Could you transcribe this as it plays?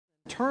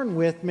turn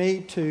with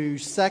me to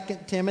 2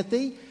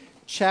 Timothy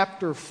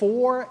chapter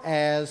 4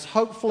 as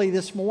hopefully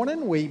this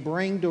morning we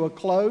bring to a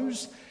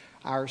close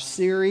our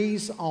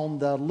series on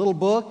the little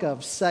book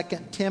of 2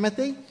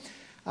 Timothy.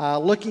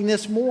 Looking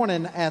this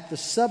morning at the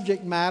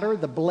subject matter,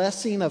 the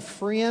blessing of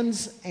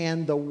friends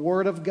and the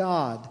Word of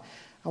God.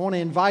 I want to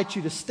invite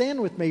you to stand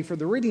with me for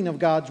the reading of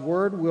God's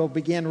Word. We'll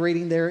begin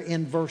reading there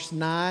in verse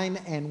 9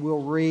 and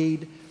we'll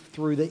read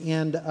through the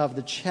end of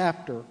the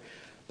chapter.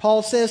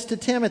 Paul says to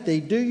Timothy,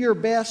 "Do your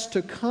best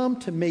to come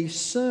to me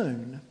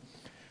soon.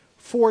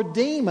 For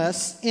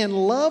Demas, in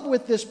love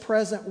with this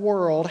present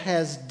world,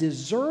 has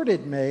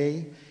deserted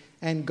me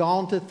and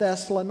gone to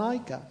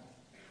Thessalonica.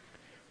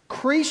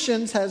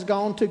 Crescens has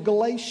gone to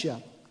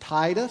Galatia,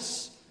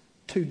 Titus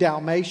to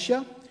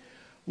Dalmatia.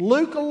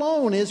 Luke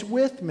alone is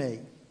with me.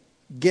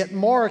 Get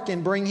Mark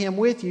and bring him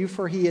with you,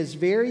 for he is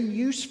very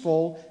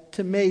useful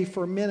to me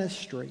for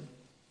ministry.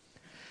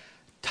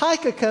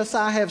 Tychicus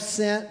I have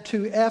sent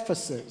to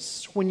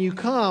Ephesus. When you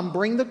come,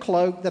 bring the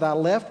cloak that I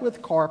left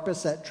with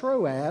Carpus at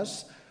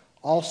Troas,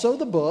 also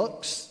the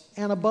books,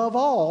 and above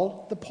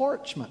all, the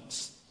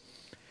parchments.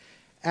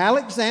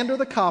 Alexander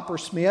the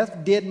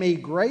coppersmith did me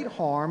great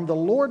harm. The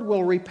Lord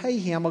will repay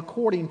him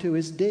according to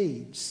his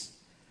deeds.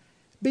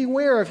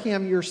 Beware of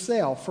him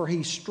yourself, for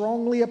he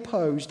strongly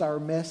opposed our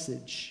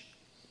message.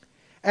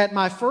 At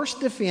my first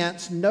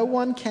defense, no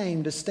one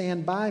came to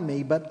stand by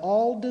me, but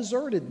all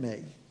deserted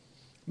me.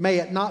 May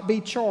it not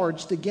be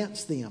charged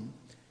against them.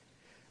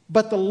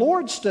 But the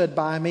Lord stood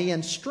by me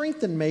and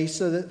strengthened me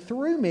so that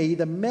through me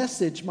the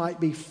message might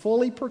be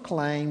fully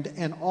proclaimed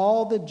and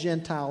all the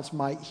Gentiles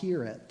might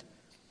hear it.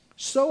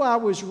 So I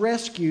was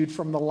rescued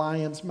from the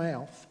lion's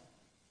mouth.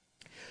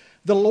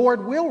 The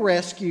Lord will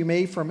rescue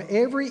me from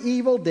every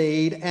evil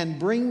deed and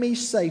bring me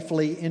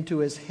safely into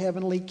his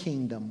heavenly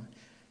kingdom.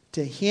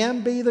 To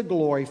him be the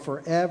glory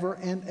forever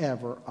and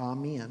ever.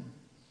 Amen.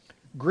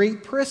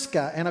 Greet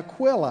Prisca and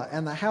Aquila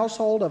and the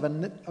household of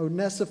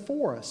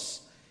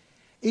Onesiphorus.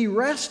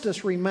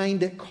 Erastus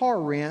remained at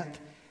Corinth,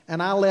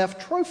 and I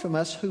left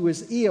Trophimus, who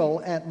is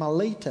ill, at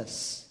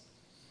Miletus.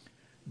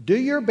 Do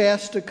your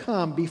best to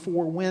come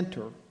before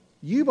winter.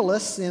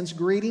 Eubulus sends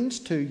greetings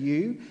to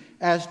you,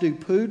 as do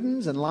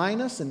Pudens and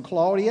Linus and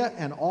Claudia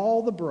and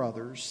all the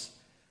brothers.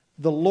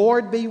 The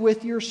Lord be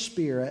with your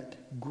spirit.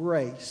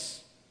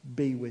 Grace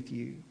be with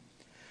you."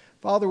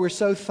 Father, we're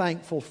so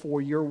thankful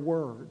for your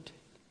word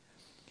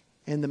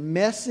and the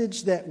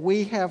message that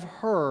we have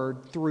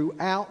heard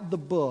throughout the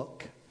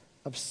book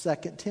of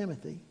 2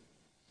 Timothy.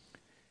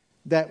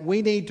 That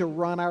we need to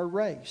run our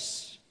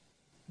race.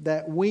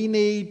 That we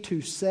need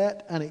to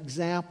set an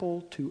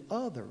example to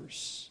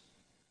others.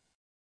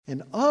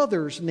 And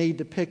others need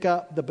to pick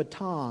up the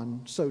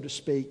baton, so to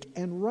speak,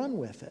 and run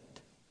with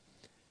it.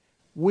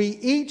 We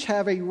each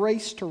have a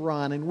race to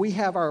run, and we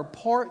have our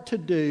part to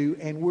do,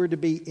 and we're to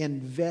be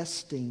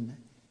investing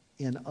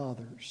in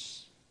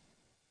others.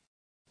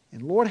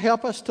 And Lord,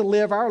 help us to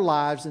live our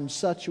lives in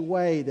such a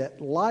way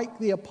that, like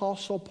the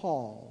Apostle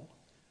Paul,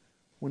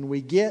 when we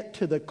get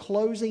to the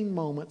closing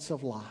moments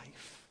of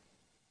life,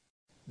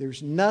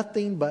 there's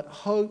nothing but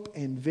hope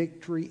and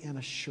victory and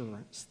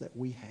assurance that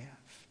we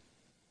have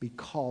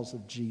because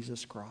of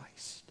Jesus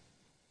Christ.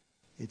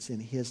 It's in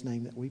his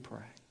name that we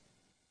pray.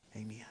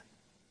 Amen.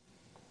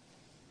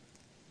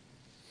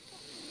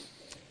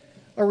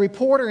 A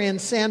reporter in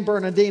San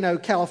Bernardino,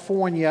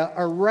 California,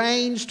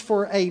 arranged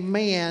for a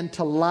man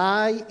to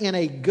lie in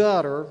a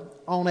gutter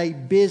on a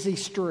busy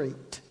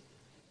street.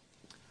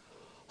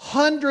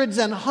 Hundreds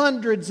and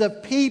hundreds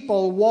of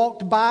people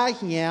walked by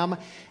him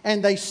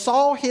and they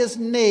saw his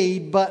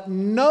need, but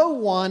no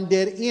one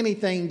did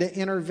anything to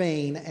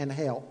intervene and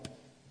help.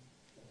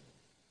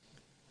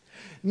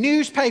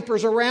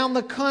 Newspapers around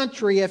the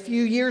country a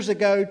few years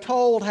ago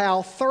told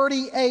how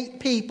 38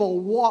 people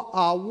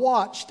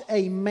watched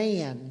a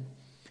man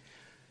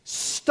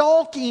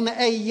stalking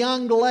a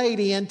young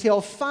lady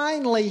until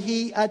finally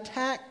he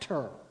attacked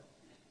her.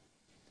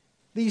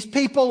 These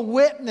people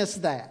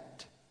witnessed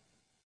that.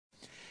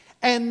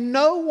 And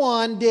no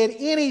one did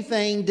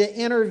anything to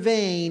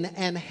intervene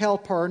and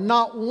help her.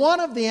 Not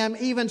one of them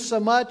even so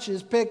much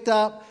as picked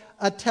up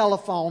a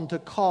telephone to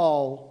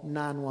call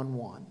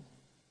 911.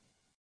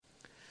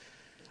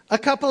 A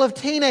couple of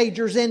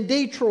teenagers in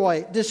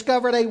Detroit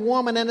discovered a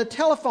woman in a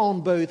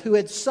telephone booth who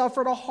had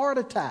suffered a heart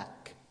attack.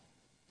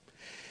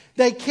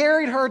 They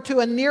carried her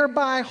to a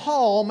nearby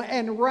home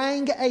and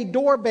rang a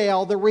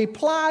doorbell. The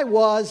reply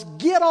was,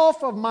 "Get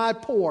off of my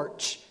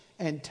porch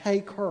and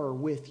take her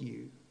with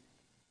you."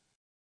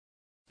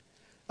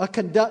 A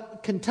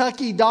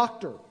Kentucky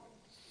doctor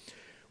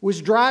was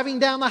driving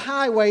down the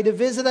highway to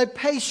visit a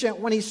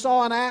patient when he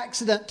saw an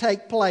accident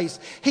take place.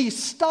 He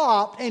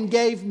stopped and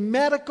gave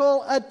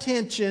medical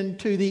attention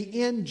to the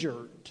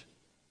injured,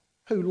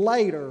 who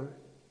later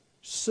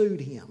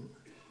sued him.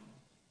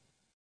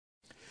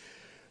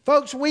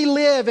 Folks, we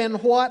live in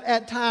what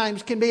at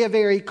times can be a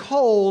very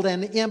cold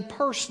and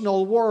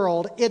impersonal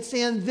world. It's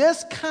in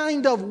this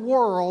kind of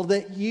world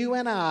that you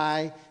and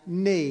I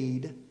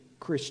need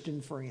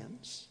Christian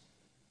friends.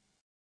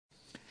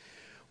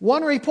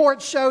 One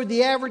report showed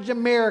the average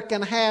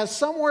American has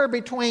somewhere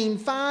between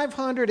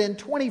 500 and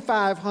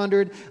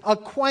 2,500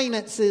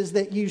 acquaintances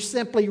that you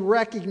simply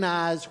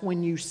recognize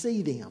when you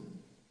see them.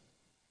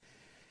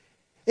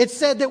 It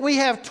said that we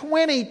have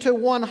 20 to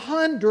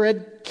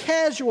 100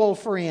 casual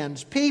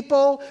friends,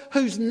 people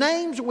whose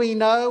names we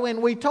know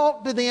and we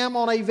talk to them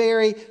on a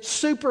very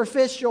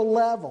superficial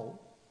level.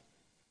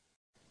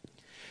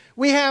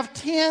 We have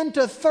 10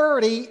 to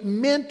 30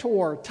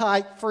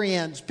 mentor-type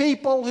friends,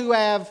 people who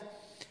have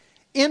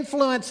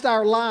influenced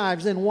our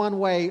lives in one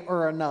way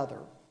or another.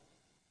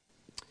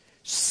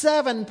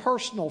 7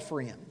 personal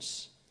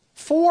friends.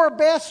 4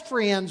 best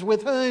friends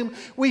with whom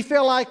we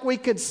feel like we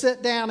could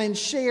sit down and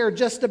share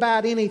just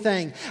about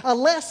anything. A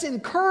less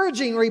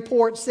encouraging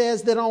report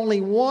says that only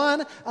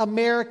 1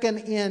 American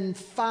in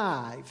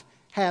 5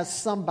 has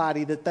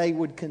somebody that they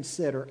would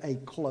consider a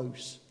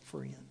close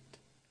friend.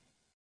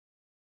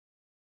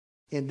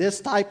 In this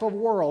type of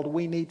world,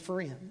 we need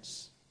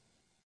friends.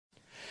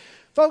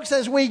 Folks,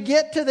 as we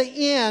get to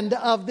the end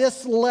of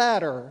this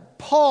letter,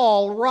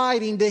 Paul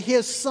writing to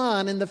his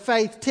son in the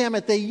faith,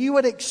 Timothy, you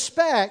would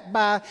expect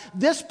by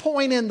this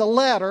point in the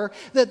letter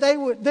that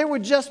there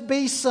would just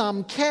be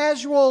some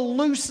casual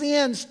loose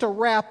ends to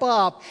wrap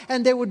up,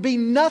 and there would be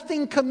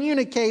nothing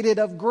communicated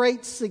of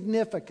great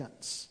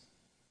significance.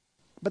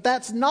 But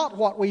that's not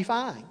what we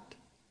find.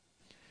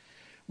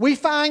 We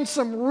find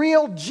some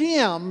real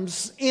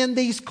gems in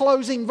these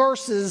closing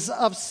verses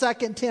of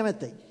 2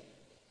 Timothy.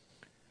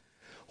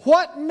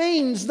 What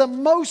means the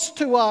most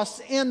to us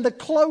in the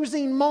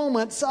closing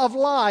moments of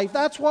life?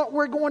 That's what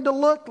we're going to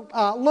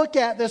look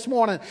at this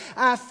morning.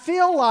 I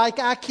feel like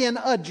I can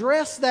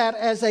address that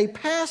as a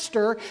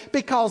pastor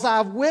because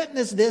I've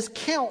witnessed this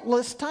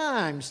countless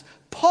times.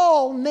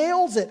 Paul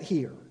nails it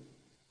here.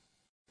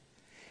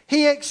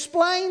 He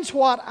explains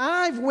what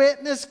I've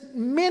witnessed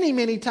many,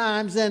 many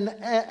times, and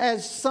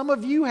as some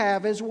of you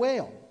have as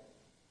well.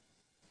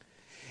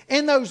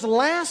 In those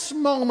last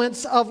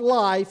moments of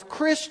life,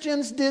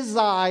 Christians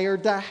desire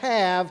to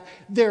have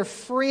their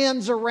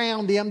friends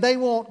around them. They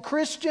want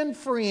Christian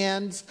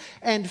friends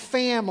and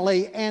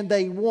family, and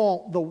they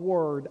want the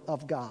Word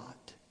of God.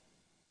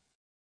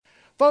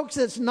 Folks,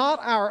 it's not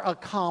our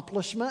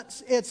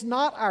accomplishments, it's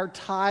not our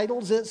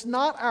titles, it's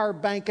not our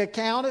bank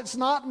account, it's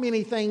not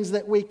many things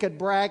that we could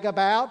brag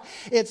about.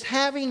 It's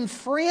having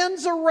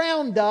friends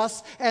around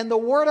us and the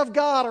Word of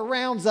God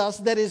around us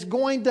that is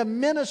going to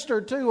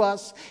minister to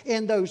us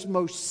in those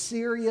most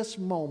serious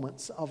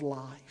moments of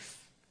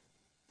life.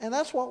 And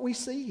that's what we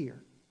see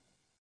here.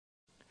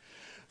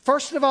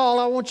 First of all,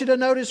 I want you to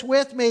notice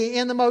with me,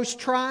 in the most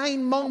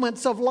trying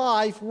moments of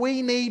life,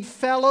 we need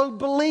fellow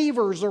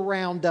believers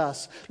around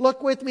us.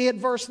 Look with me at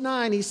verse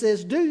 9. He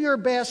says, do your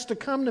best to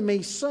come to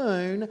me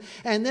soon.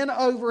 And then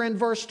over in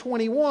verse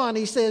 21,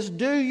 he says,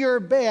 do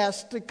your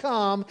best to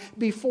come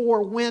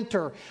before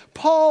winter.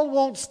 Paul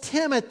wants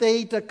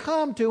Timothy to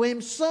come to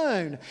him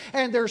soon.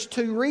 And there's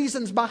 2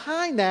 reasons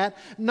behind that.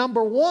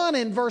 Number 1,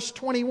 in verse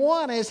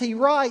 21, as he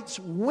writes,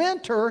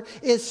 winter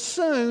is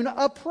soon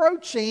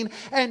approaching,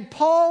 and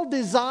Paul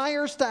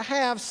desires to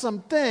have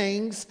some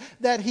things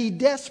that he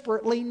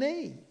desperately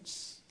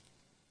needs.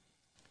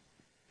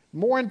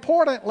 More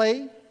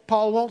importantly,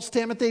 Paul wants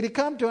Timothy to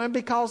come to him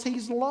because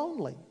he's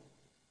lonely.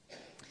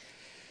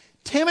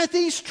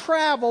 Timothy's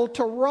travel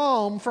to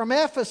Rome from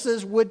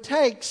Ephesus would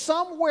take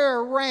somewhere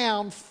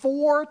around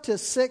 4 to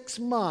 6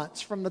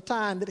 months from the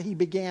time that he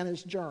began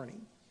his journey.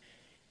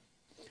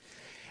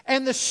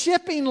 And the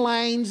shipping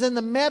lanes in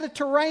the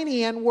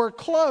Mediterranean were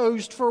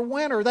closed for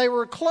winter. They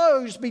were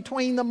closed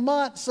between the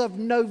months of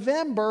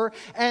November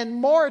and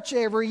March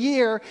every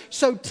year.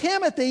 So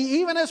Timothy,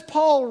 even as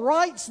Paul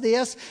writes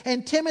this,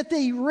 and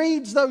Timothy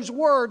reads those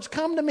words,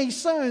 come to me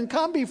soon,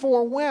 come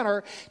before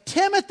winter,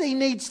 Timothy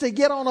needs to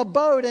get on a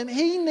boat and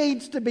he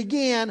needs to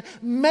begin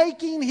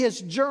making his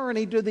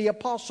journey to the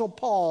Apostle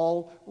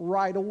Paul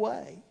right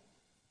away.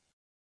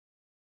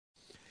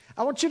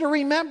 I want you to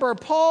remember,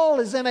 Paul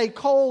is in a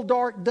cold,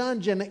 dark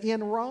dungeon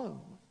in Rome.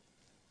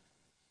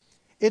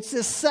 It's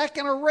his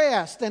second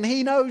arrest, and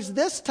he knows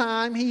this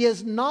time he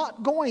is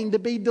not going to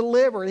be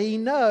delivered. He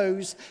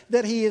knows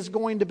that he is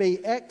going to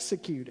be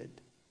executed.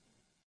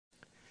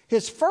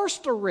 His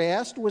first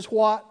arrest was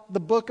what the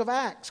book of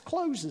Acts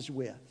closes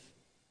with,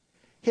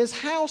 his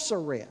house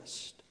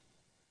arrest.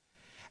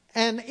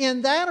 And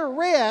in that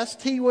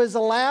arrest, he was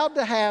allowed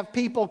to have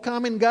people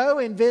come and go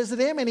and visit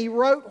him, and he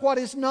wrote what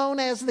is known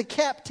as the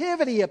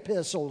captivity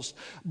epistles.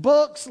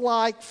 Books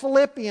like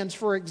Philippians,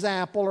 for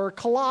example, or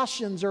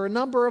Colossians, or a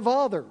number of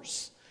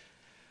others.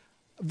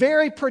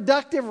 Very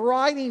productive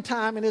writing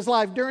time in his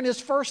life during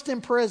his first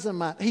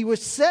imprisonment. He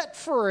was set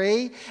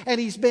free, and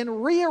he's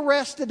been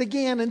rearrested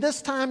again, and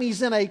this time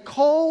he's in a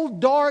cold,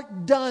 dark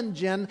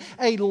dungeon,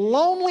 a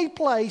lonely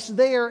place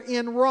there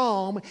in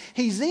Rome.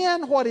 He's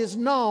in what is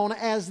known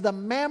as the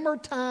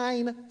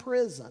Mamertine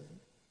prison.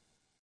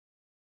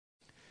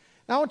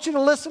 Now, I want you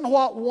to listen to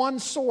what one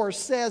source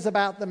says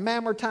about the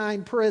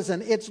Mamertine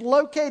prison. It's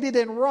located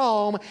in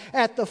Rome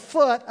at the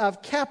foot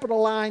of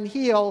Capitoline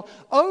Hill,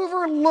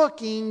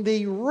 overlooking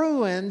the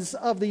ruins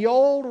of the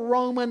old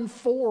Roman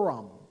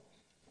Forum.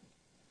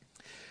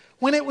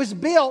 When it was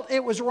built,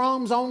 it was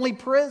Rome's only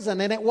prison,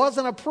 and it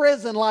wasn't a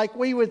prison like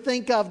we would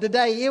think of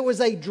today. It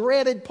was a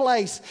dreaded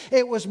place.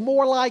 It was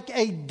more like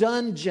a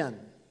dungeon.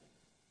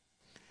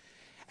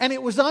 And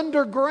it was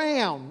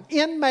underground.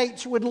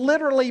 Inmates would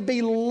literally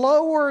be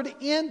lowered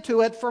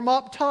into it from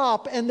up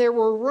top, and there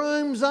were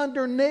rooms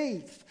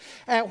underneath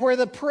where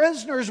the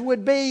prisoners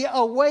would be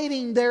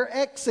awaiting their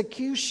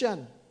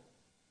execution.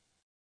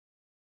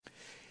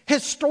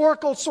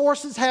 Historical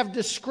sources have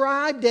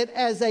described it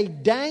as a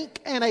dank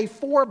and a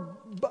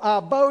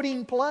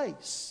foreboding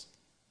place.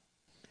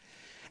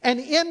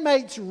 And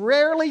inmates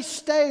rarely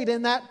stayed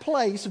in that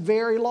place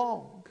very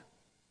long.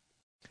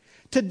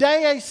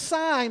 Today, a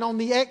sign on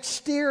the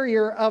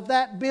exterior of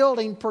that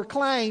building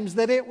proclaims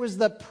that it was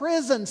the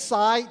prison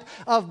site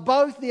of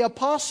both the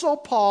Apostle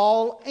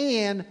Paul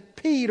and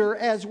Peter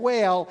as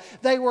well.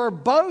 They were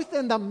both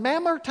in the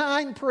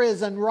Mamertine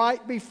prison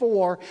right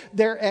before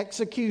their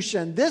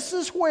execution. This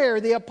is where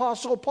the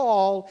Apostle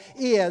Paul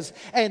is.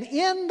 And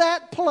in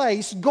that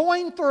place,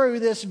 going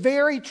through this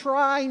very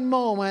trying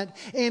moment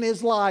in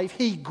his life,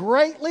 he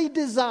greatly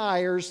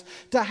desires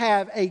to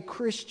have a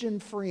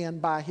Christian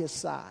friend by his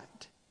side.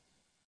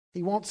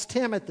 He wants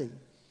Timothy,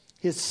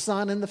 his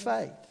son in the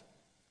faith.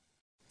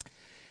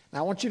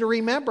 Now, I want you to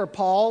remember,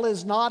 Paul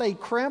is not a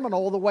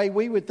criminal the way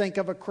we would think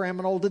of a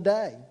criminal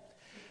today.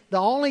 The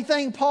only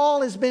thing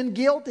Paul has been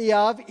guilty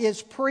of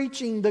is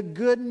preaching the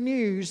good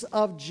news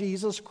of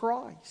Jesus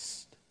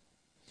Christ.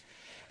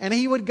 And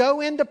he would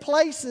go into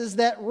places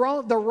that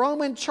the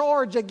Roman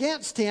charge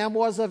against him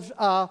was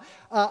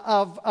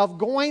of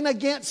going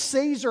against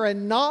Caesar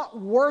and not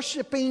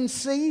worshiping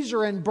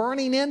Caesar and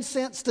burning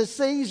incense to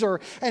Caesar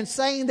and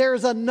saying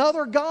there's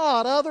another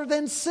God other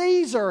than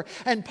Caesar.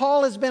 And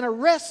Paul has been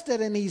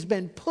arrested and he's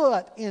been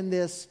put in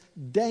this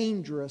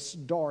dangerous,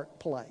 dark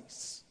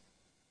place.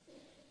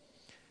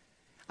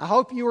 I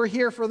hope you were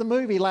here for the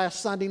movie last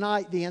Sunday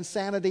night, The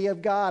Insanity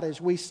of God, as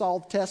we saw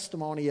the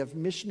testimony of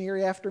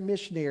missionary after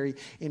missionary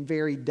in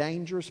very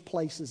dangerous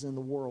places in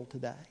the world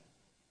today.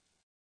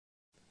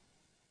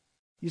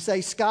 You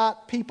say,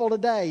 Scott, people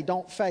today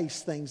don't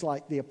face things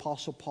like the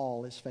Apostle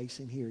Paul is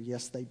facing here.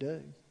 Yes, they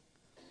do.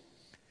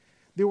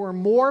 There were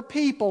more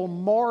people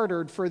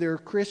martyred for their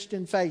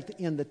Christian faith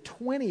in the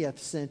 20th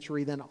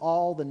century than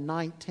all the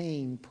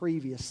 19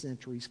 previous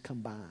centuries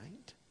combined.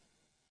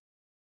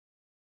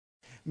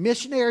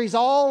 Missionaries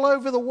all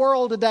over the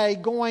world today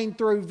going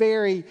through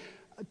very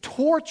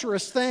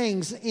torturous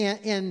things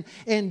in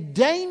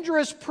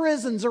dangerous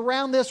prisons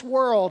around this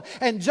world.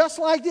 And just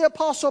like the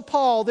Apostle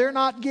Paul, they're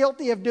not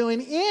guilty of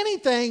doing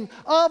anything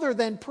other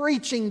than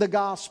preaching the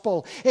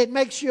gospel. It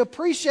makes you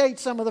appreciate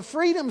some of the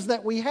freedoms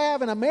that we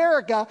have in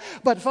America,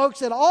 but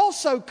folks, it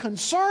also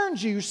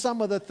concerns you some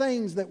of the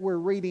things that we're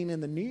reading in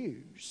the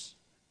news.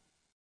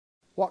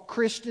 What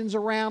Christians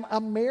around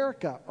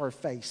America are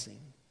facing.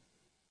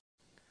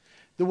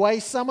 The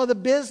way some of the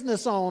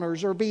business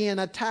owners are being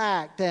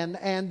attacked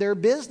and their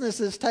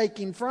business is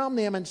taken from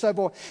them and so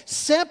forth,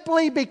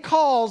 simply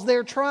because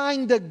they're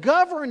trying to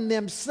govern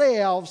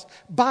themselves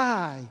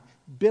by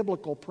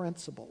biblical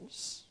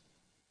principles.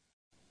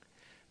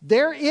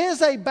 There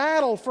is a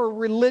battle for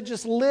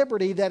religious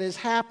liberty that is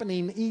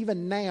happening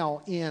even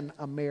now in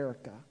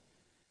America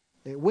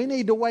that we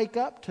need to wake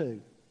up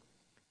to.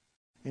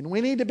 And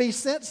we need to be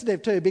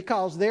sensitive to,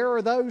 because there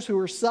are those who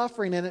are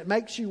suffering, and it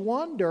makes you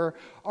wonder,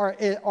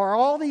 are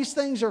all these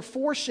things are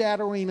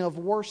foreshadowing of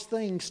worse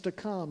things to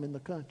come in the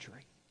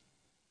country?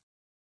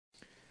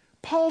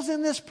 Paul's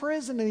in this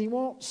prison and he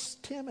wants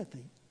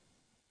Timothy.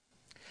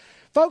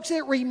 Folks,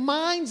 it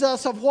reminds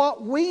us of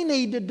what we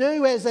need to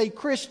do as a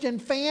Christian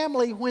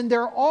family when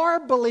there are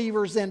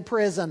believers in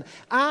prison.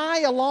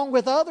 I, along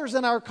with others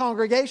in our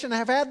congregation,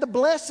 have had the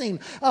blessing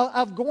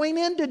of going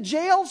into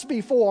jails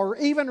before,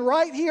 even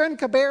right here in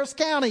Cabarrus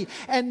County,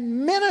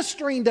 and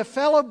ministering to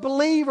fellow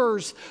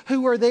believers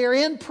who are there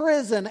in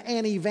prison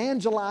and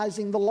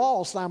evangelizing the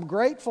lost. I'm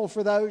grateful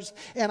for those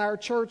in our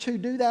church who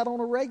do that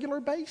on a regular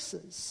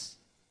basis.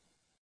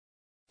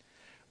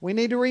 We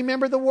need to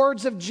remember the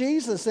words of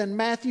Jesus in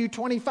Matthew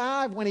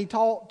 25 when he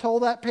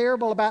told that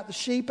parable about the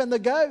sheep and the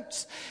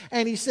goats.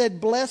 And he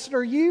said, "Blessed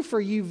are you, for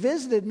you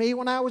visited me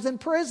when I was in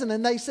prison."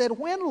 And they said,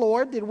 "When,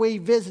 Lord, did we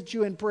visit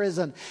you in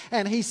prison?"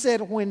 And he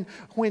said, when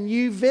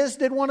you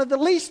visited one of the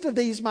least of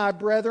these, my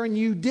brethren,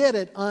 you did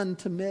it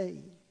unto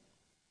me.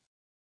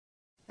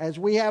 As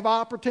we have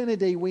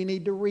opportunity, we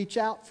need to reach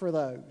out for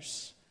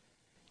those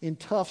in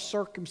tough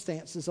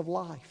circumstances of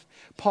life.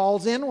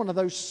 Paul's in one of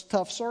those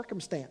tough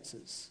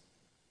circumstances.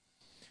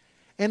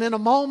 And in a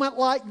moment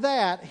like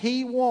that,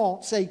 he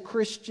wants a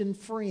Christian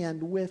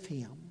friend with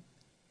him.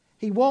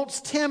 He wants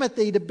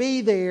Timothy to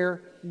be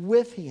there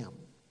with him.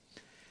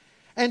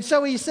 And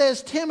so he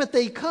says,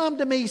 Timothy, come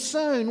to me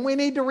soon. We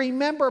need to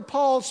remember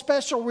Paul's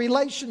special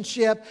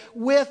relationship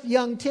with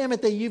young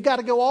Timothy. You've got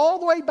to go all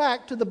the way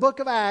back to the book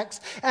of Acts,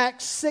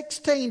 Acts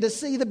 16, to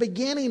see the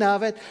beginning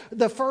of it,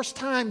 the first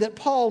time that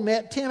Paul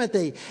met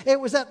Timothy. It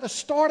was at the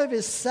start of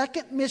his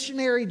second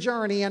missionary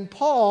journey, and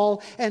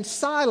Paul and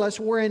Silas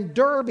were in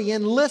Derbe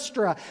and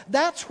Lystra.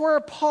 That's where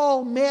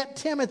Paul met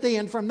Timothy,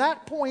 and from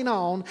that point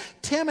on,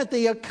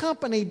 Timothy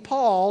accompanied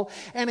Paul.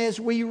 And as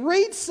we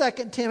read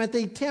 2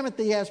 Timothy,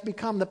 Timothy has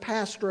become the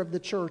pastor of the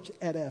church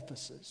at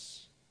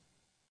Ephesus.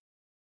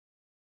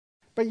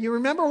 But you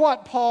remember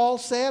what Paul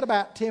said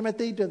about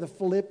Timothy to the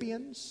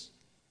Philippians?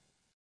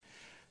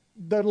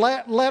 The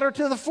letter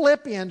to the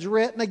Philippians,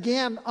 written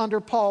again under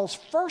Paul's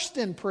first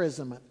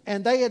imprisonment,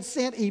 and they had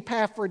sent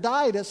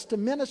Epaphroditus to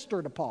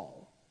minister to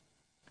Paul.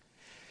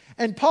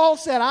 And Paul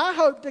said, I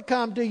hope to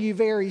come to you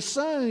very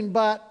soon,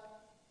 but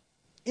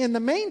in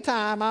the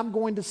meantime, I'm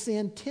going to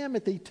send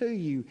Timothy to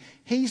you.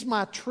 He's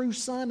my true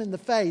son in the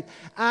faith.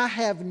 I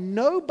have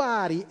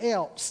nobody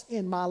else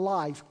in my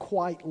life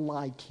quite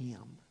like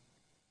him.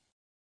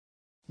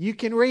 You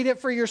can read it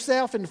for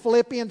yourself in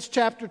Philippians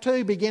chapter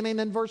 2, beginning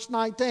in verse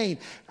 19.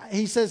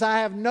 He says, I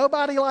have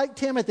nobody like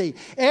Timothy.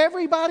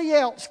 Everybody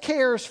else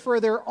cares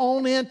for their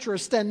own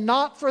interest and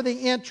not for the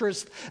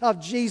interest of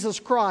Jesus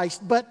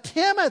Christ. But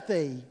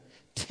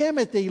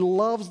Timothy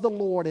loves the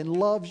Lord and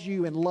loves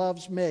you and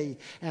loves me,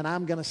 and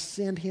I'm going to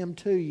send him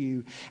to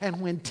you. And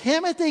when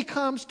Timothy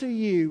comes to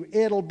you,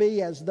 it'll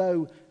be as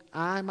though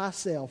I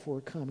myself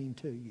were coming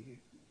to you.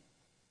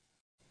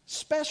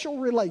 Special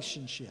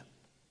relationship.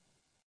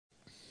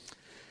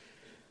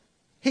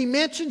 He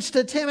mentions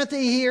to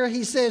Timothy here,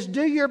 he says,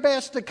 do your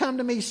best to come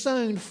to me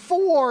soon,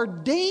 for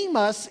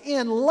Demas,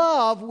 in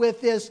love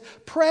with this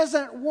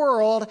present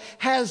world,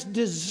 has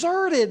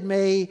deserted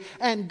me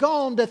and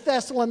gone to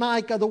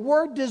Thessalonica. The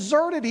word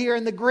deserted here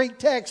in the Greek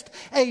text,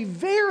 a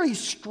very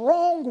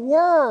strong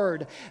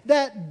word,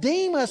 that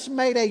Demas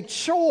made a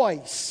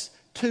choice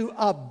to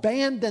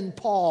abandon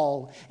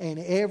Paul and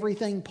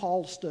everything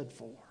Paul stood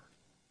for.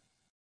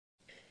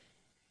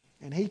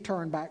 And he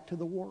turned back to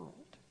the world.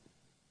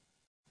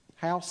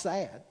 How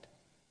sad.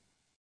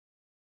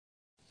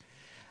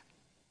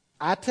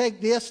 I take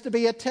this to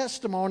be a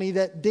testimony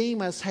that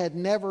Demas had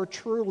never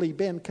truly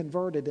been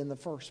converted in the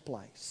first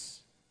place.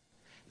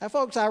 Now,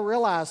 folks, I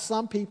realize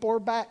some people are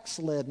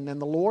backslidden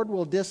and the Lord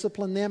will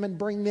discipline them and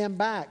bring them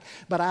back.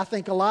 But I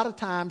think a lot of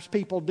times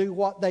people do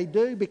what they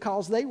do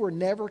because they were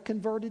never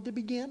converted to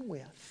begin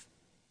with.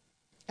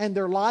 And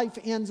their life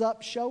ends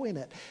up showing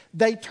it.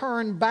 They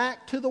turn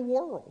back to the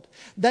world.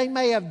 They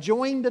may have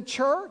joined a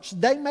church.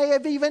 They may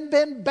have even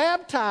been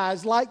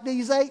baptized like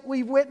these 8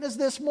 we've witnessed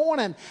this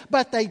morning.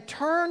 But they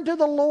turn to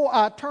the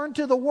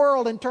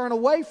world and turn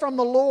away from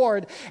the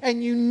Lord.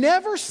 And you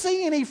never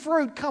see any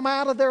fruit come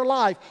out of their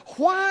life.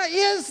 Why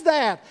is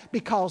that?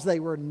 Because they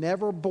were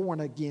never born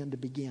again to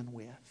begin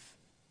with.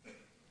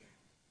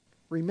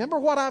 Remember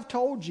what I've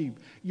told you.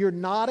 You're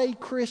not a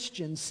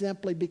Christian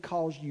simply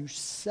because you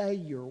say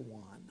you're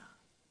one.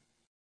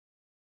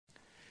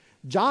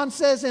 John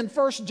says in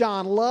 1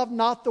 John, love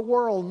not the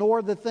world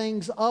nor the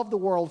things of the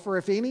world. For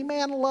if any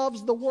man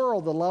loves the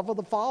world, the love of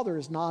the Father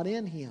is not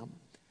in him.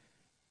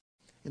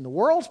 And the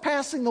world's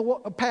passing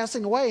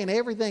away and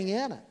everything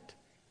in it.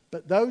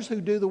 But those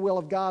who do the will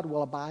of God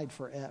will abide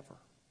forever.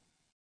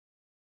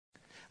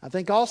 I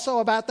think also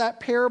about that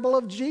parable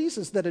of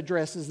Jesus that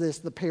addresses this,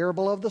 the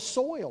parable of the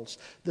soils.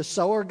 The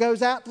sower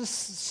goes out to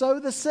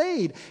sow the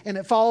seed, and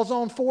it falls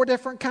on 4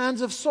 different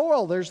kinds of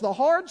soil. There's the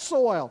hard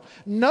soil,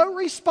 no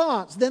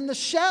response. Then the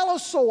shallow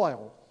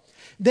soil.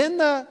 Then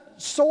the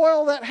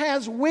soil that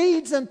has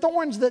weeds and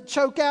thorns that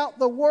choke out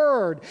the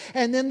word.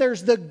 And then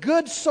there's the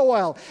good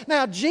soil.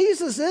 Now,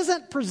 Jesus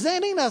isn't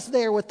presenting us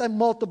there with a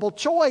multiple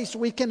choice.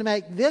 We can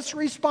make this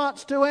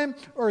response to him,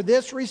 or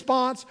this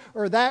response,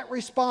 or that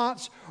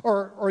response,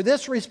 or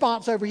this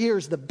response over here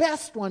is the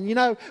best one. You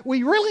know,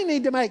 we really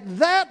need to make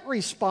that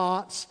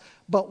response,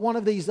 but one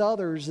of these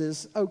others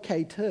is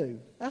okay too.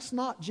 That's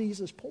not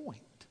Jesus' point.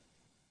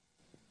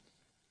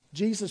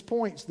 Jesus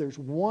points there's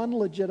one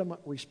legitimate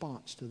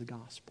response to the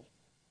gospel.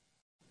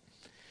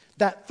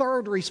 That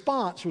third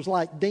response was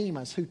like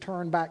Demas, who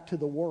turned back to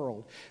the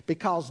world,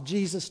 because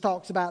Jesus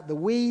talks about the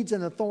weeds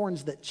and the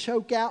thorns that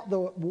choke out the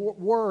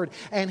word,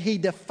 and he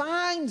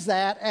defines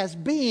that as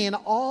being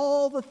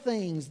all the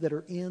things that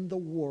are in the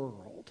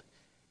world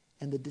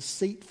and the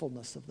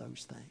deceitfulness of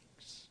those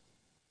things.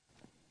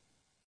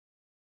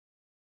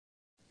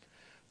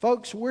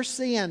 Folks, we're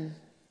seeing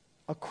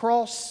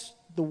across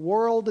the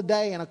world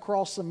today and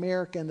across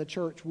America and the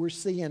church, we're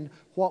seeing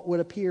what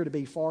would appear to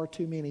be far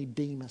too many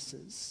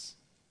Demases.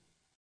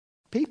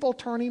 People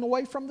turning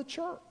away from the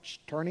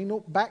church,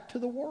 turning back to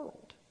the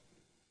world.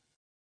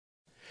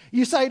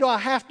 You say, do I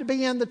have to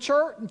be in the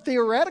church? And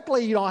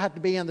theoretically, you don't have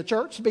to be in the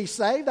church to be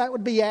saved. That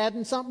would be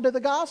adding something to the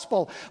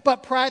gospel.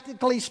 But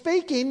practically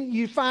speaking,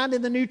 you find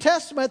in the New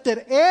Testament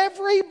that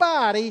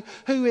everybody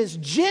who is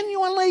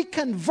genuinely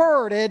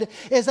converted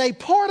is a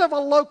part of a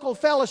local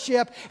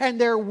fellowship, and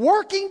they're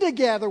working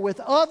together with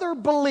other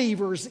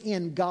believers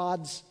in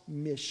God's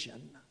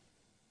mission.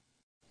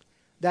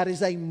 That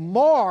is a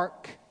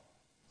mark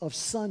of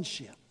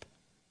sonship.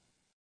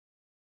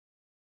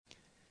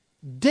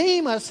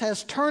 Demas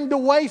has turned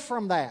away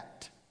from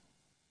that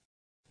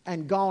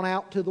and gone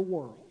out to the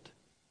world.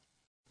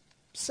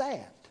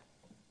 Sad.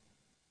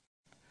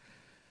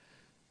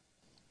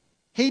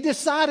 He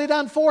decided,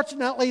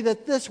 unfortunately,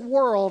 that this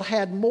world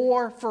had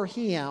more for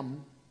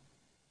him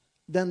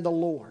than the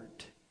Lord.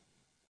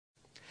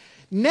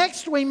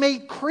 Next, we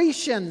meet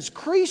Crescens.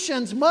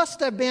 Crescens must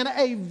have been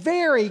a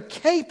very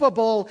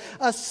capable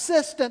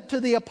assistant to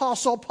the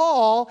Apostle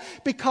Paul,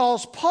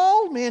 because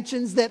Paul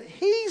mentions that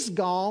he's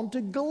gone to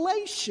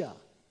Galatia.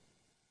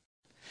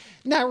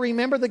 Now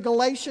remember, the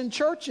Galatian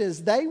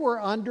churches, they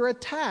were under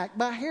attack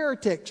by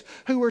heretics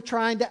who were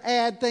trying to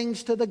add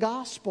things to the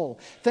gospel.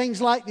 Things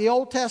like the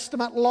Old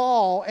Testament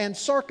law and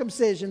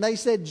circumcision. They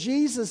said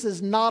Jesus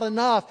is not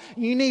enough.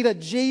 You need a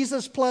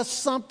Jesus plus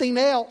something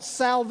else,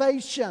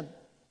 salvation.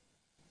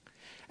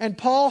 And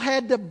Paul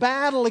had to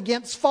battle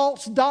against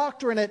false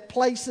doctrine at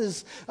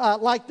places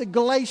like the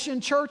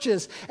Galatian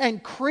churches.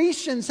 And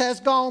Crescens has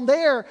gone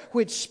there,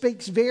 which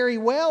speaks very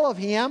well of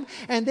him.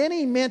 And then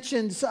he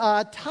mentions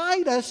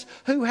Titus,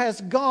 who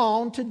has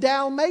gone to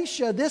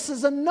Dalmatia. This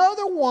is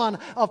another one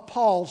of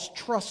Paul's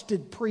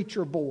trusted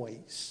preacher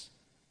boys.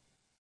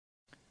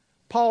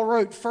 Paul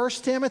wrote 1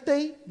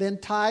 Timothy, then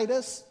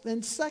Titus, then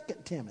 2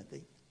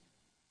 Timothy.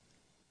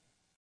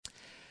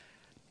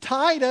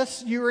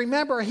 Titus, you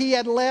remember, he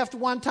had left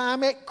one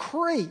time at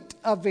Crete,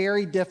 a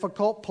very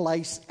difficult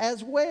place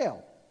as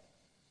well.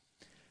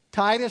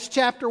 Titus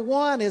chapter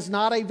 1 is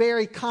not a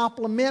very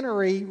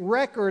complimentary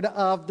record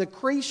of the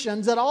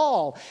Crescens at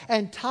all.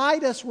 And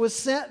Titus was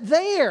sent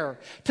there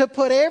to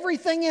put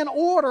everything in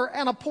order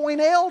and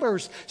appoint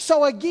elders.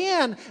 So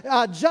again,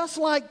 just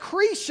like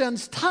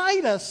Crescens,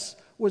 Titus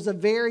was a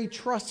very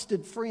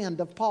trusted friend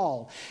of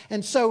Paul.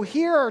 And so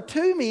here are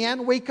two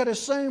men we could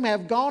assume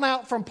have gone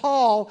out from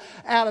Paul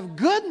out of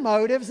good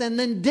motives, and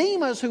then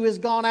Demas, who has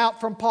gone out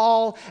from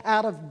Paul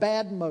out of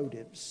bad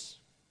motives.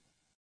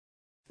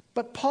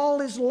 But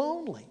Paul is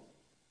lonely.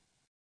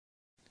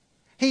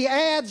 He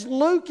adds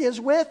Luke is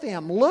with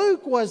him.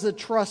 Luke was a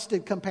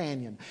trusted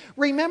companion.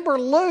 Remember,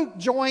 Luke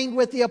joined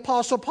with the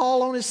Apostle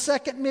Paul on his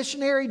second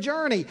missionary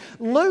journey.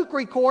 Luke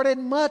recorded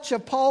much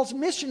of Paul's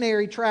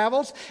missionary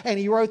travels, and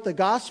he wrote the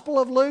Gospel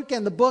of Luke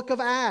and the book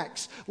of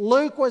Acts.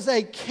 Luke was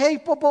a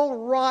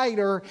capable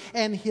writer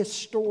and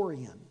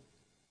historian.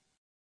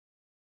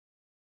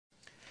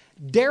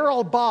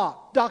 Darrell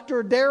Bock,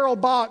 Dr. Darrell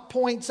Bock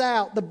points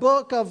out the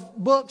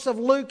books of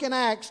Luke and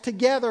Acts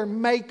together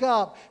make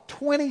up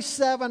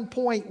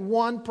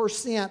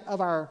 27.1%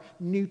 of our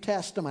New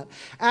Testament.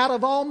 Out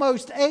of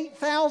almost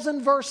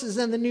 8,000 verses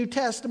in the New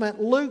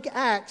Testament, Luke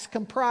Acts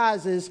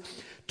comprises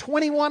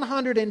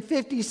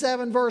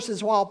 2,157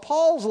 verses, while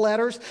Paul's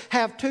letters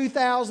have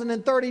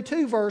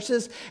 2,032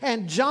 verses,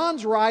 and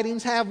John's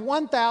writings have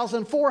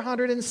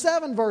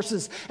 1,407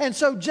 verses. And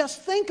so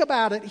just think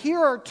about it. Here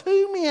are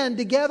two men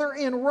together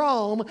in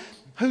Rome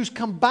whose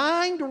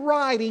combined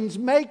writings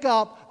make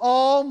up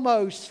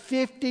almost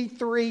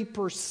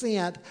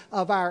 53%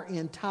 of our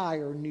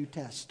entire New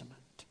Testament.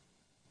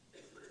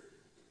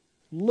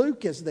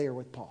 Luke is there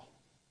with Paul.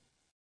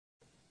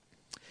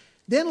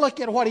 Then look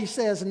at what he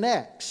says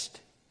next.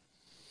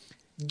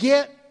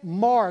 Get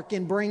Mark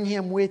and bring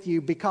him with you,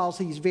 because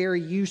he's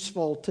very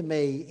useful to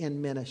me in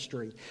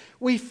ministry.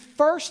 We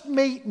first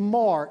meet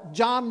Mark,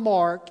 John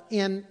Mark,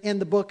 in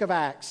the book of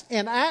Acts.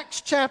 In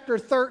Acts chapter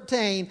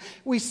 13,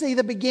 we see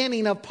the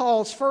beginning of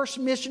Paul's first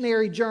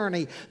missionary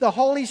journey. The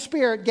Holy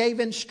Spirit gave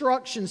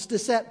instructions to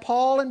set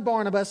Paul and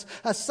Barnabas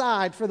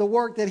aside for the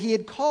work that he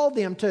had called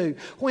them to.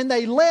 When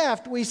they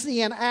left, we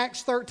see in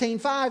Acts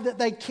 13:5 that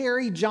they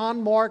carried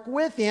John Mark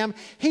with him.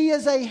 He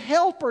is a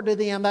helper to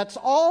them. That's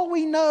all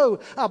we know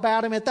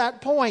about him at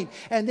that point.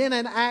 And then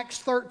in Acts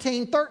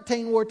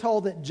 13:13, we're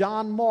told that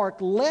John Mark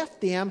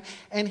left them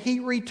and he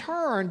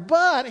returned.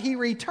 But he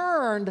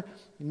returned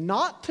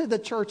not to the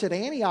church at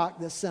Antioch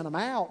that sent him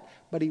out,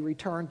 but he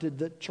returned to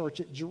the church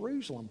at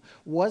Jerusalem.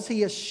 Was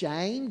he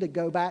ashamed to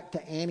go back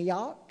to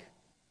Antioch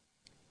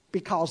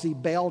because he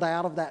bailed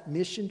out of that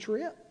mission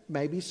trip?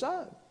 Maybe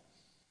so.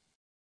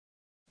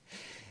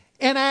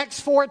 In Acts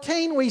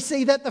 14, we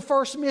see that the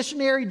first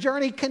missionary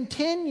journey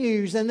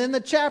continues, and then the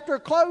chapter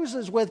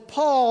closes with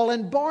Paul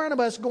and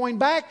Barnabas going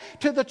back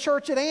to the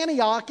church at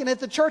Antioch. And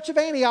at the church of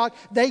Antioch,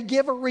 they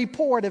give a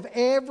report of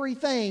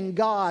everything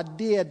God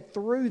did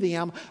through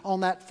them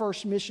on that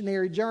first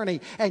missionary journey.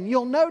 And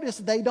you'll notice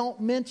they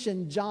don't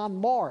mention John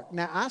Mark.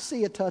 Now, I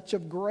see a touch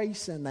of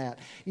grace in that.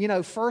 You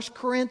know, 1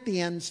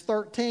 Corinthians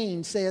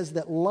 13 says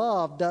that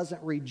love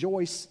doesn't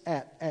rejoice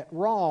at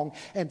wrong,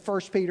 and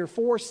 1 Peter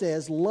 4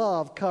 says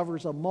love covers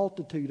covers a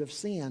multitude of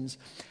sins.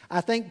 I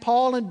think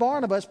Paul and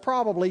Barnabas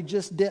probably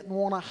just didn't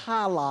want to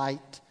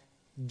highlight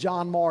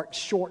John Mark's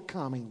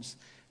shortcomings,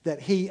 that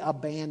he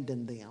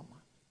abandoned them.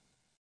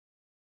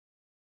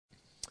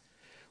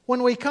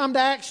 When we come to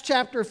Acts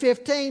chapter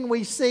 15,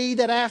 we see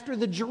that after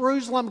the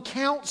Jerusalem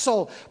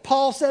council,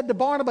 Paul said to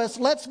Barnabas,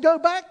 let's go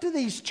back to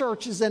these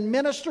churches and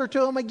minister to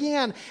them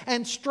again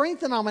and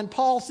strengthen them. And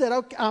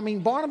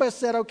Barnabas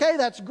said, okay,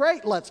 that's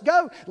great, let's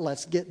go.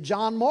 Let's get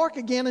John Mark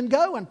again and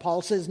go. And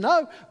Paul says,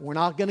 no, we're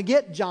not going to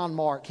get John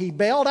Mark. He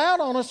bailed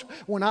out on us.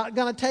 We're not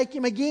going to take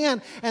him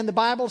again. And the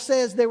Bible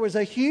says there was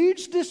a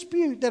huge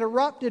dispute that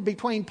erupted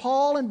between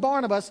Paul and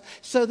Barnabas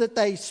so that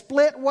they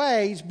split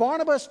ways.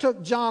 Barnabas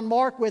took John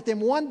Mark with him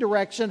one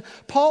direction.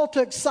 Paul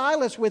took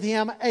Silas with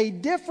him a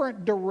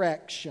different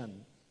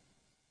direction.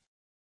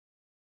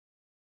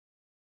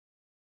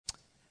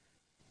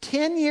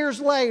 10 years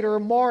later,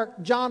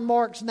 John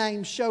Mark's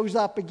name shows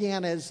up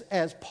again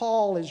as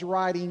Paul is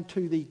writing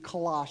to the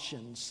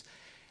Colossians.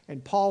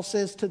 And Paul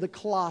says to the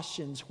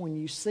Colossians, when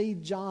you see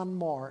John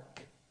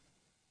Mark,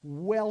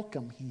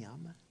 welcome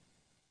him.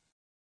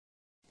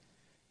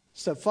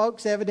 So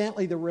folks,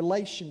 evidently the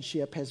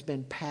relationship has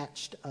been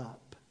patched up.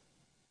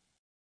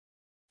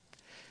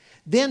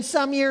 Then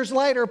some years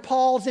later,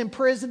 Paul's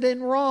imprisoned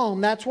in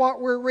Rome. That's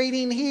what we're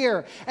reading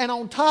here. And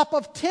on top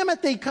of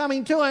Timothy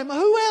coming to him,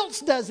 who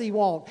else does he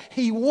want?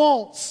 He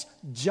wants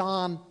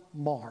John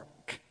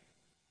Mark.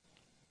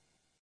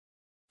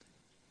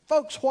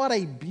 Folks, what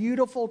a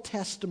beautiful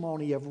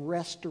testimony of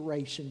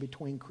restoration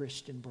between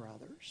Christian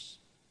brothers.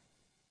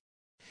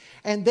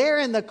 And there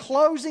in the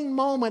closing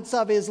moments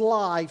of his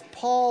life,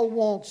 Paul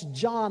wants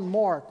John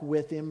Mark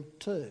with him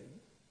too.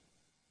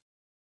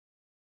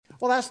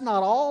 Well, that's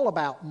not all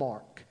about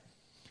Mark.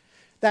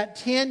 That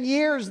 10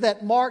 years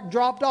that Mark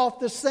dropped off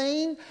the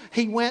scene,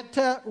 he went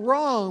to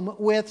Rome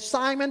with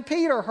Simon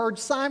Peter, heard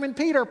Simon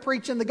Peter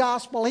preaching the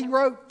gospel. He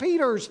wrote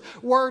Peter's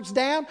words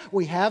down.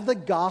 We have the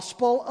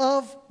Gospel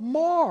of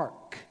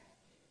Mark.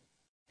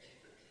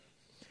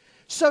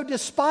 So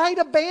despite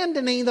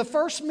abandoning the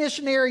first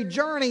missionary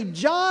journey,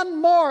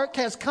 John Mark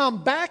has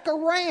come back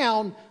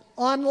around,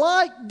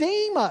 unlike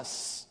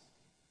Demas.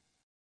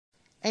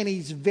 And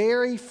he's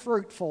very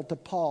fruitful to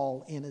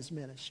Paul in his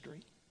ministry.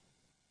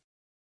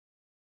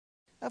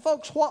 Now,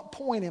 folks, what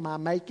point am I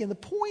making? The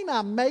point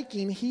I'm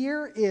making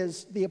here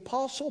is the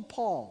Apostle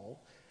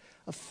Paul,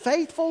 a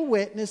faithful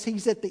witness.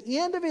 He's at the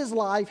end of his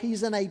life.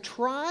 He's in a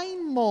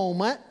trying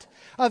moment,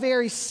 a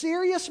very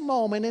serious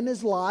moment in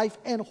his life.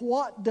 And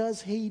what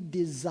does he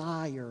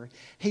desire?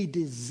 He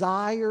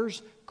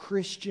desires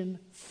Christian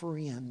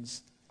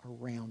friends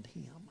around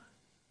him.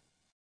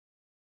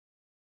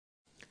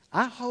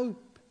 I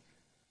hope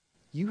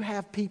you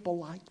have people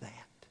like that.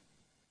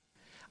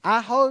 I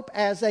hope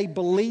as a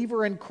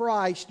believer in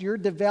Christ, you're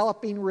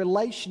developing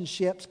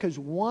relationships, because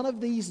one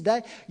of these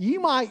days, you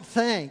might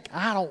think,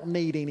 I don't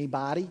need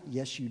anybody.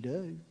 Yes, you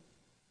do.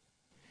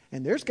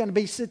 And there's going to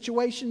be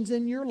situations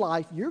in your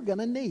life you're going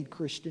to need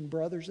Christian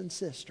brothers and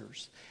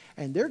sisters.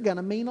 And they're going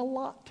to mean a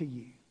lot to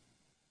you.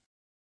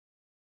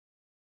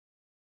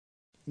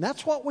 And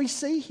that's what we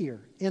see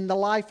here in the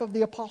life of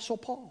the Apostle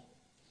Paul.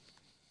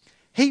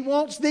 He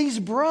wants these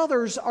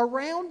brothers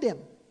around him.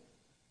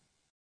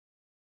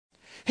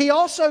 He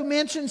also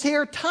mentions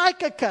here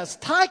Tychicus.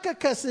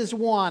 Tychicus is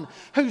one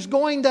who's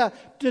going to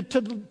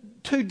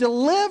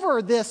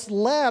deliver this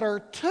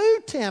letter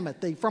to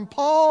Timothy, from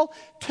Paul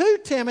to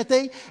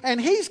Timothy,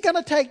 and he's going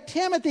to take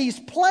Timothy's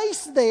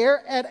place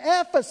there at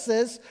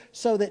Ephesus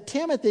so that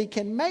Timothy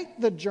can make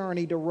the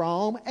journey to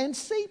Rome and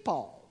see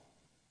Paul.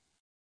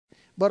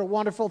 But a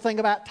wonderful thing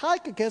about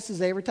Tychicus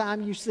is every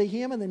time you see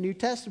him in the New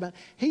Testament,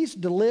 he's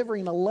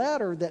delivering a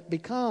letter that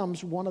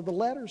becomes one of the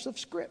letters of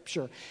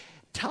Scripture.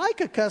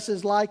 Tychicus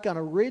is like an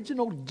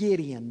original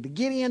Gideon, the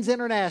Gideons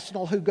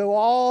International, who go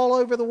all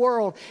over the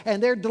world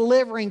and they're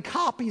delivering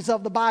copies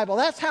of the Bible.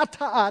 That's how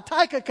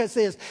Tychicus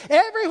is.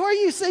 Everywhere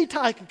you see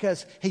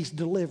Tychicus, he's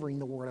delivering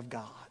the Word of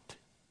God.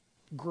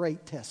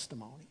 Great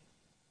testimony.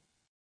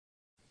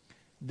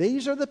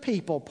 These are the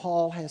people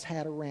Paul has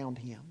had around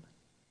him,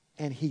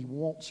 and he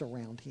wants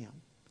around him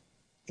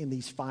in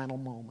these final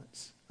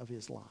moments of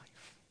his life.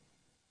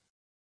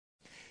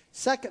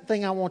 Second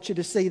thing I want you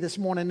to see this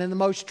morning, in the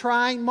most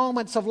trying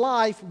moments of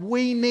life,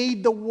 we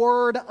need the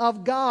Word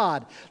of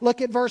God. Look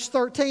at verse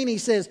 13. He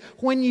says,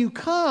 when you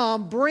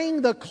come,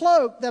 bring the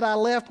cloak that I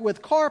left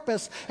with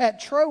Carpus at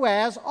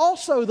Troas,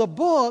 also the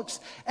books,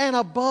 and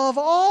above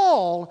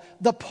all,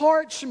 the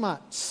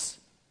parchments.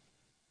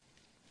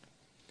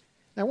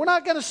 Now, we're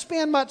not going to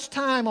spend much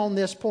time on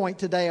this point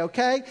today,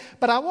 okay?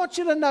 But I want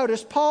you to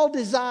notice Paul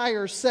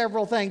desires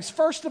several things.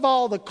 First of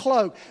all, the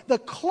cloak. The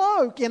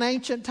cloak in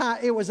ancient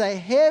times, it was a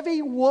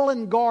heavy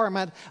woolen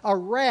garment, a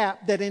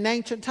wrap that in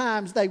ancient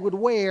times they would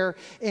wear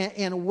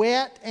in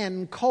wet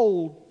and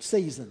cold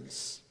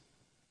seasons.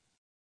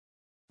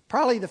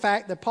 Probably the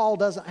fact that Paul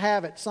doesn't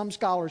have it, some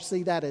scholars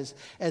see that as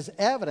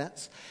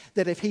evidence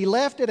that if he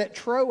left it at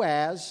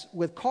Troas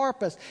with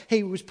Carpus,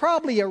 he was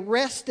probably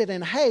arrested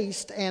in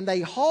haste and they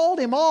hauled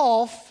him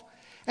off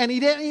And he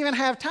didn't even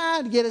have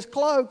time to get his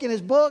cloak and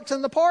his books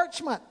and the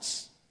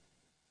parchments.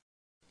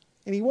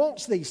 And he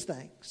wants these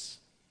things.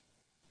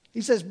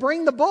 He says,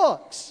 bring the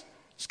books.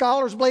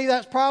 Scholars believe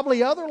that's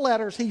probably other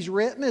letters he's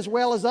written as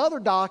well as other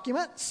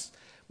documents.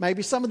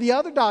 Maybe some of the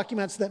other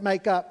documents that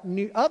make up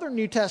other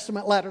New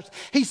Testament letters.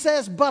 He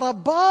says, but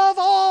above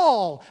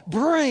all,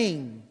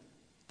 bring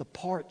the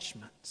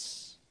parchments.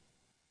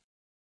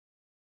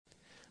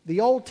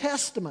 The Old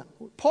Testament,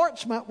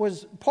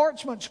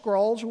 parchment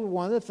scrolls were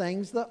one of the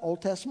things the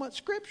Old Testament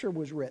Scripture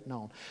was written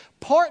on.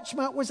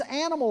 Parchment was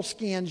animal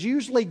skins,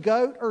 usually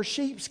goat or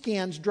sheep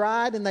skins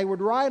dried, and they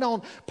would write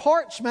on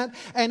parchment,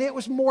 and it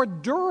was more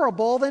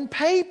durable than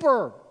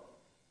paper.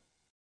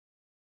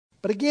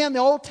 But again, the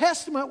Old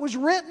Testament was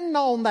written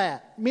on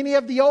that. Many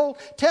of the Old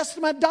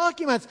Testament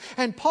documents.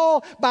 And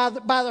Paul, by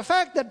the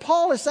fact that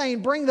Paul is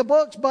saying bring the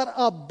books, but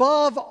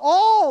above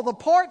all the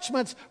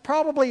parchments,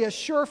 probably a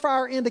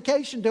surefire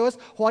indication to us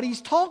what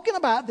he's talking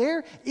about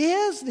there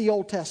is the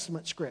Old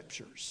Testament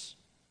Scriptures.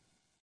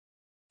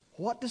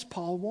 What does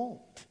Paul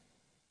want?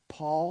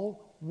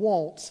 Paul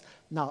wants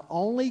not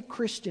only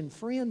Christian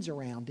friends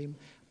around him,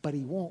 but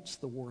he wants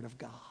the Word of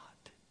God.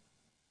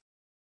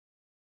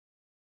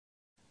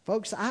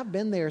 Folks, I've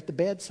been there at the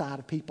bedside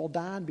of people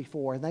dying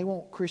before, and they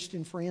want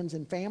Christian friends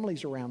and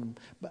families around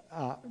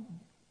them.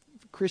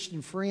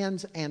 Christian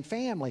friends and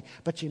family.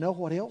 But you know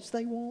what else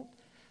they want?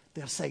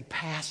 They'll say,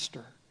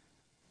 Pastor,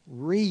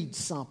 read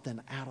something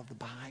out of the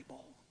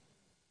Bible.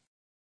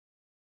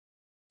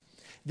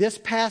 This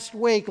past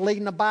week,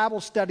 leading a Bible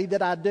study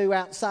that I do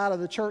outside of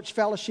the church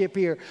fellowship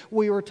here,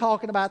 we were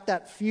talking about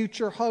that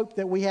future hope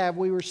that we have.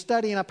 We were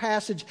studying a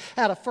passage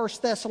out of 1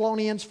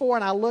 Thessalonians 4,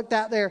 and I looked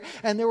out there,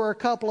 and there were a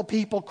couple of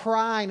people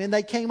crying, and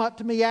they came up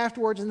to me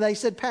afterwards, and they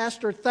said,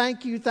 Pastor,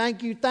 thank you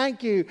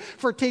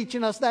for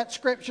teaching us that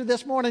scripture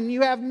this morning.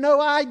 You have no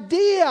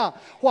idea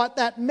what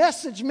that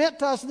message meant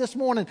to us this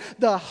morning.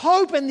 The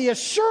hope and the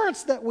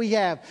assurance that we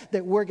have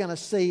that we're going to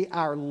see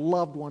our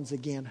loved ones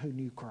again who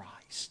knew Christ.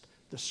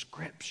 The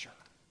Scripture.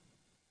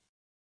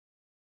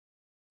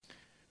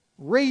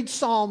 Read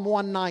Psalm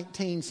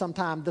 119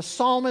 sometime. The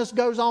psalmist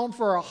goes on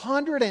for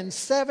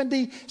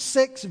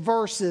 176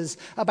 verses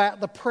about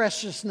the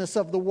preciousness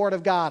of the Word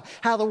of God.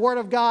 How the Word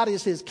of God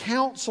is his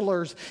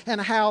counselors, and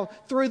how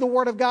through the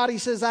Word of God he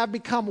says, I've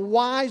become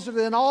wiser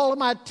than all of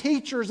my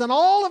teachers and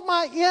all of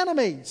my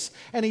enemies.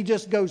 And he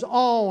just goes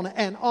on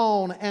and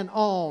on and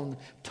on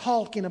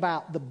talking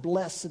about the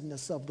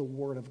blessedness of the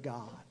Word of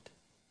God.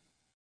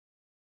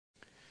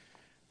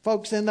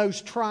 Folks, in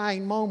those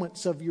trying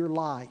moments of your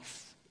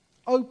life,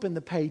 open the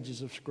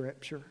pages of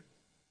Scripture,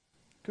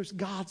 because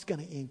God's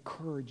going to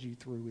encourage you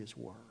through His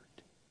Word.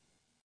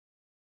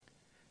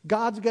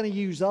 God's going to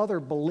use other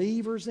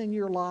believers in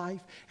your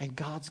life, and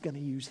God's going to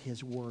use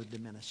His Word to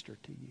minister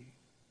to you.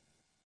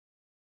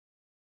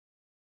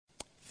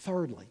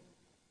 Thirdly,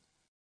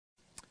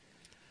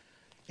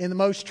 in the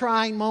most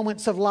trying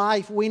moments of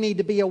life, we need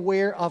to be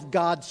aware of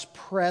God's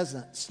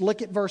presence.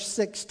 Look at verse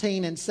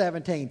 16 and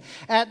 17.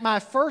 At my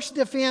first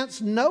defense,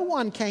 no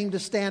one came to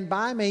stand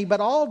by me, but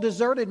all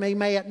deserted me.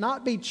 May it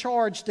not be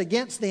charged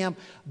against them.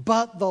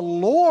 But the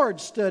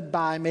Lord stood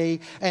by me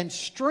and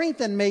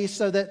strengthened me,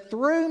 so that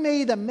through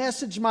me the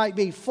message might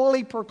be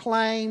fully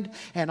proclaimed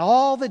and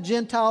all the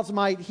Gentiles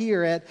might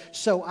hear it.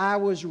 So I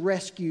was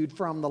rescued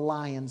from the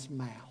lion's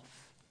mouth.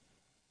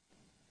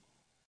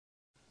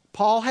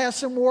 Paul has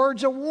some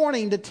words of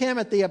warning to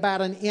Timothy about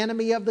an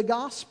enemy of the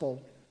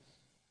gospel.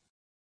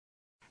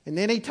 And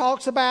then he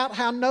talks about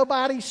how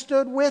nobody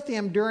stood with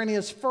him during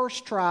his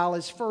first trial,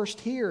 his first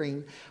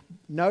hearing.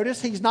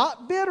 Notice he's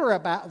not bitter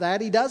about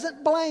that. He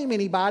doesn't blame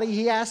anybody.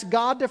 He asks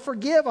God to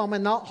forgive him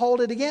and not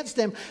hold it against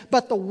him.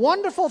 But the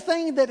wonderful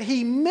thing that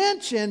he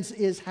mentions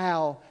is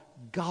how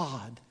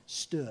God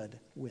stood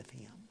with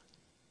him.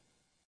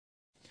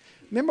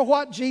 Remember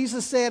what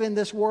Jesus said, in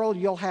this world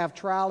you'll have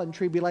trial and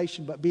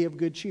tribulation, but be of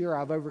good cheer,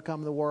 I've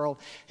overcome the world.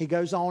 He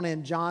goes on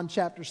in John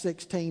chapter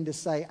 16 to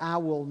say, I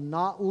will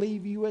not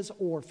leave you as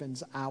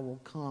orphans, I will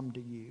come to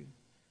you.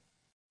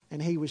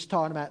 And he was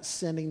talking about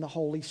sending the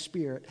Holy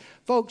Spirit.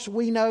 Folks,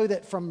 we know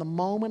that from the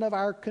moment of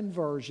our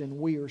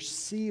conversion, we are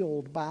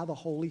sealed by the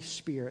Holy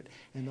Spirit,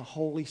 and the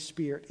Holy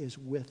Spirit is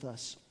with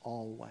us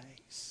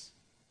always.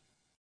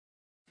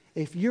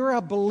 If you're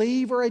a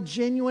believer, a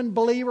genuine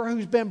believer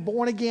who's been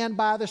born again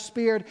by the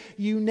Spirit,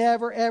 you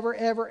never, ever,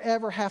 ever,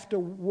 ever have to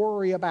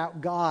worry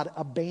about God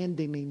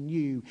abandoning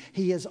you.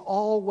 He is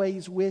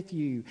always with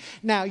you.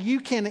 Now, you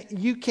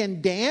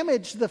can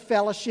damage the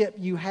fellowship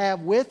you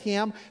have with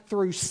Him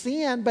through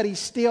sin, but He's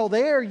still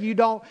there. You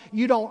don't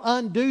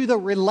undo the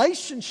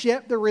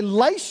relationship. The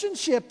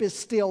relationship is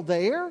still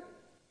there.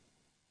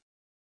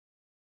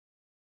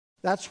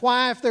 That's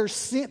why if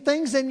there's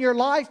things in your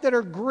life that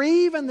are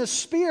grieving the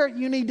Spirit,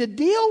 you need to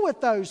deal with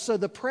those so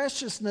the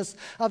preciousness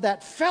of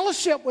that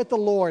fellowship with the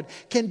Lord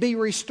can be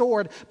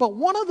restored. But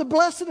one of the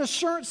blessed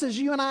assurances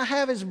you and I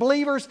have as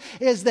believers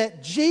is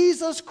that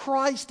Jesus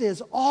Christ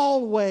is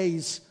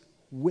always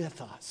with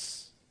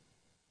us.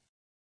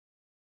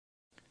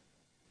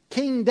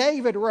 King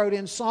David wrote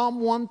in Psalm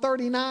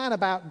 139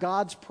 about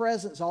God's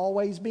presence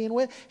always being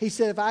with. He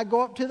said, if I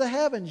go up to the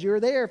heavens, you're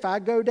there. If I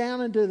go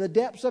down into the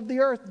depths of the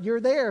earth,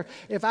 you're there.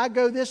 If I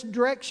go this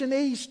direction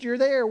east, you're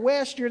there.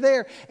 West, you're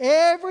there.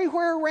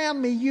 Everywhere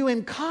around me, you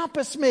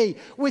encompass me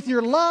with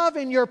your love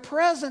and your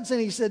presence.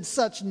 And he said,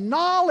 such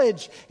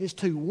knowledge is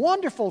too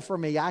wonderful for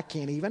me. I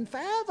can't even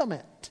fathom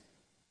it.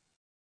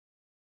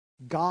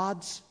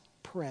 God's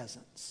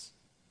presence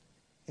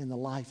in the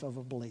life of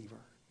a believer.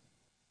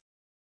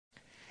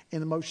 In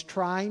the most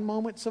trying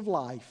moments of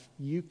life,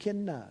 you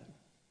can know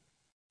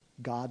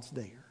God's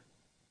there.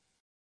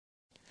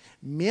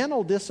 Men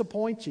will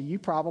disappoint you. You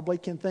probably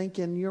can think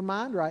in your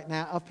mind right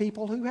now of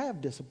people who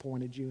have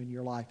disappointed you in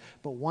your life.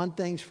 But one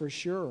thing's for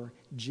sure,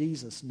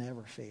 Jesus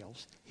never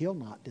fails. He'll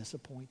not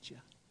disappoint you.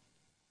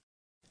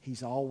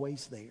 He's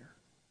always there.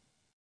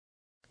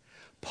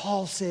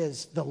 Paul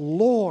says, the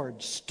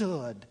Lord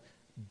stood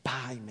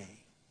by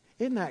me.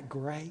 Isn't that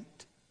great?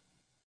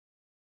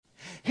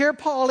 Here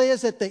Paul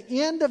is at the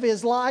end of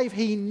his life.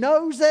 He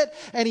knows it,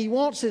 and he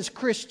wants his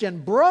Christian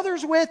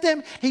brothers with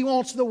him. He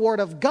wants the Word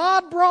of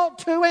God brought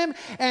to him,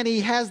 and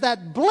he has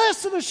that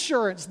blessed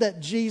assurance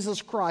that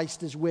Jesus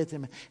Christ is with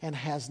him and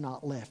has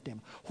not left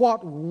him.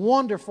 What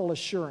wonderful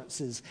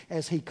assurances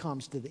as he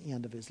comes to the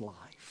end of his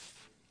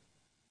life.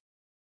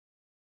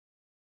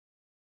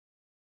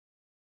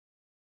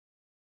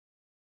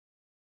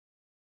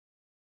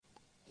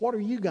 What are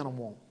you going to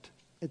want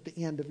at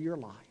the end of your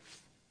life?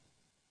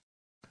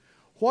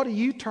 What do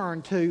you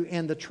turn to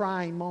in the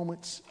trying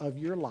moments of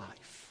your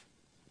life?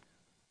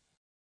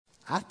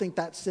 I think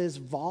that says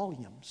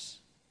volumes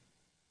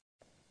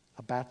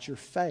about your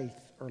faith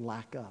or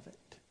lack of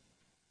it.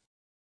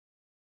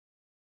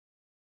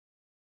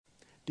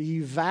 Do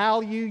you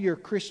value your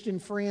Christian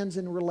friends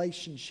and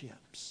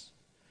relationships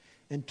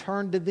and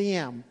turn to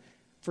them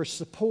for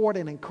support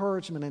and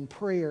encouragement and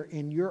prayer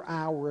in your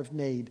hour of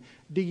need?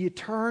 Do you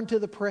turn to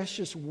the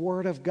precious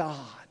Word of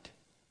God?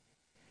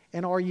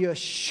 And are you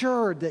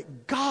assured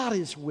that God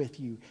is with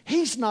you?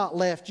 He's not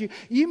left you.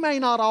 You may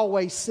not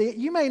always see it.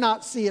 You may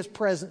not see His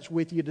presence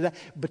with you today,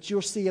 but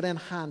you'll see it in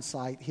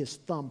hindsight, His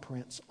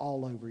thumbprints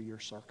all over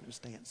your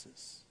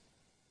circumstances.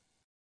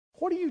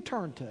 What do you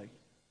turn to?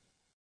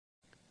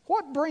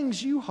 What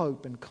brings you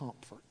hope and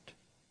comfort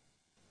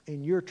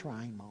in your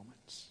trying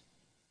moments?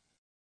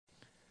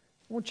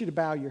 I want you to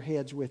bow your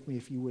heads with me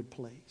if you would,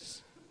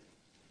 please.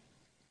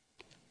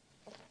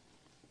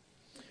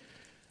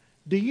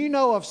 Do you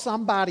know of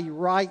somebody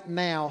right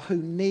now who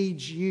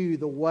needs you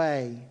the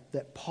way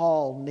that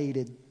Paul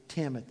needed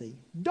Timothy?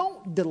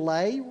 Don't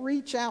delay.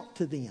 Reach out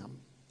to them.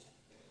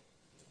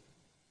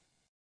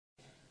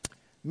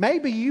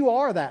 Maybe you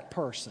are that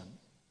person.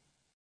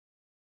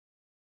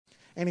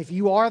 And if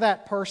you are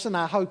that person,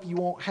 I hope you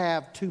won't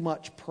have too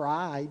much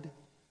pride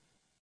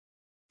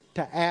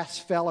to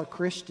ask fellow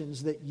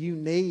Christians that you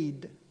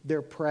need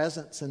their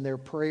presence and their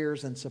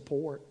prayers and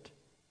support.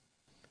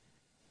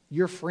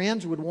 Your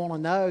friends would want to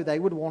know. They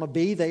would want to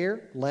be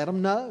there. Let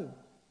them know.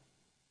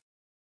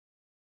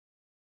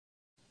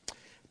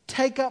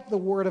 Take up the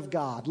Word of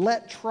God.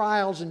 Let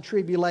trials and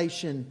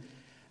tribulation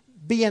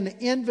be an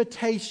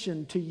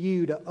invitation to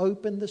you to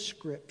open the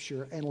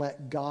Scripture and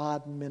let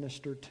God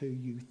minister to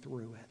you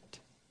through it.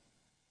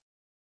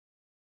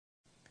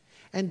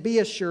 And be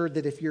assured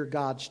that if you're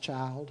God's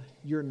child,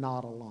 you're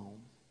not alone.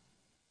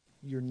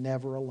 You're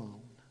never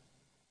alone.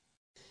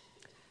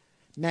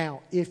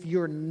 Now, if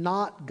you're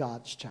not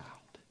God's child,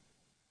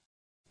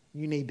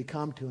 you need to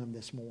come to Him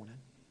this morning.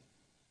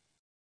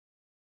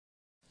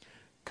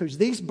 Because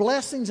these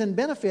blessings and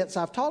benefits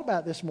I've taught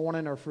about this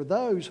morning are for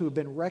those who have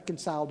been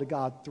reconciled to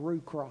God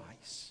through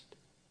Christ.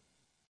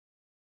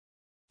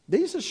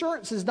 These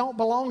assurances don't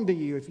belong to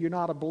you if you're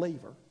not a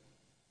believer.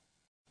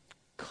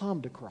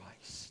 Come to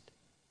Christ.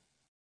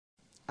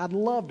 I'd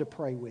love to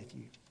pray with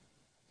you.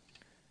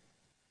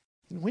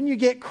 And when you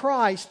get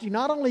Christ, you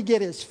not only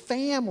get His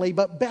family,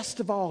 but best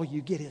of all,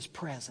 you get His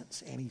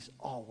presence, and He's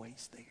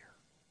always there.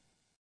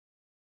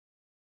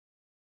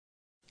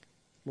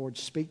 Lord,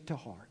 speak to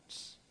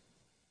hearts.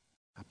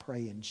 I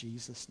pray in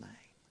Jesus' name.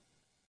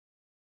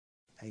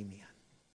 Amen.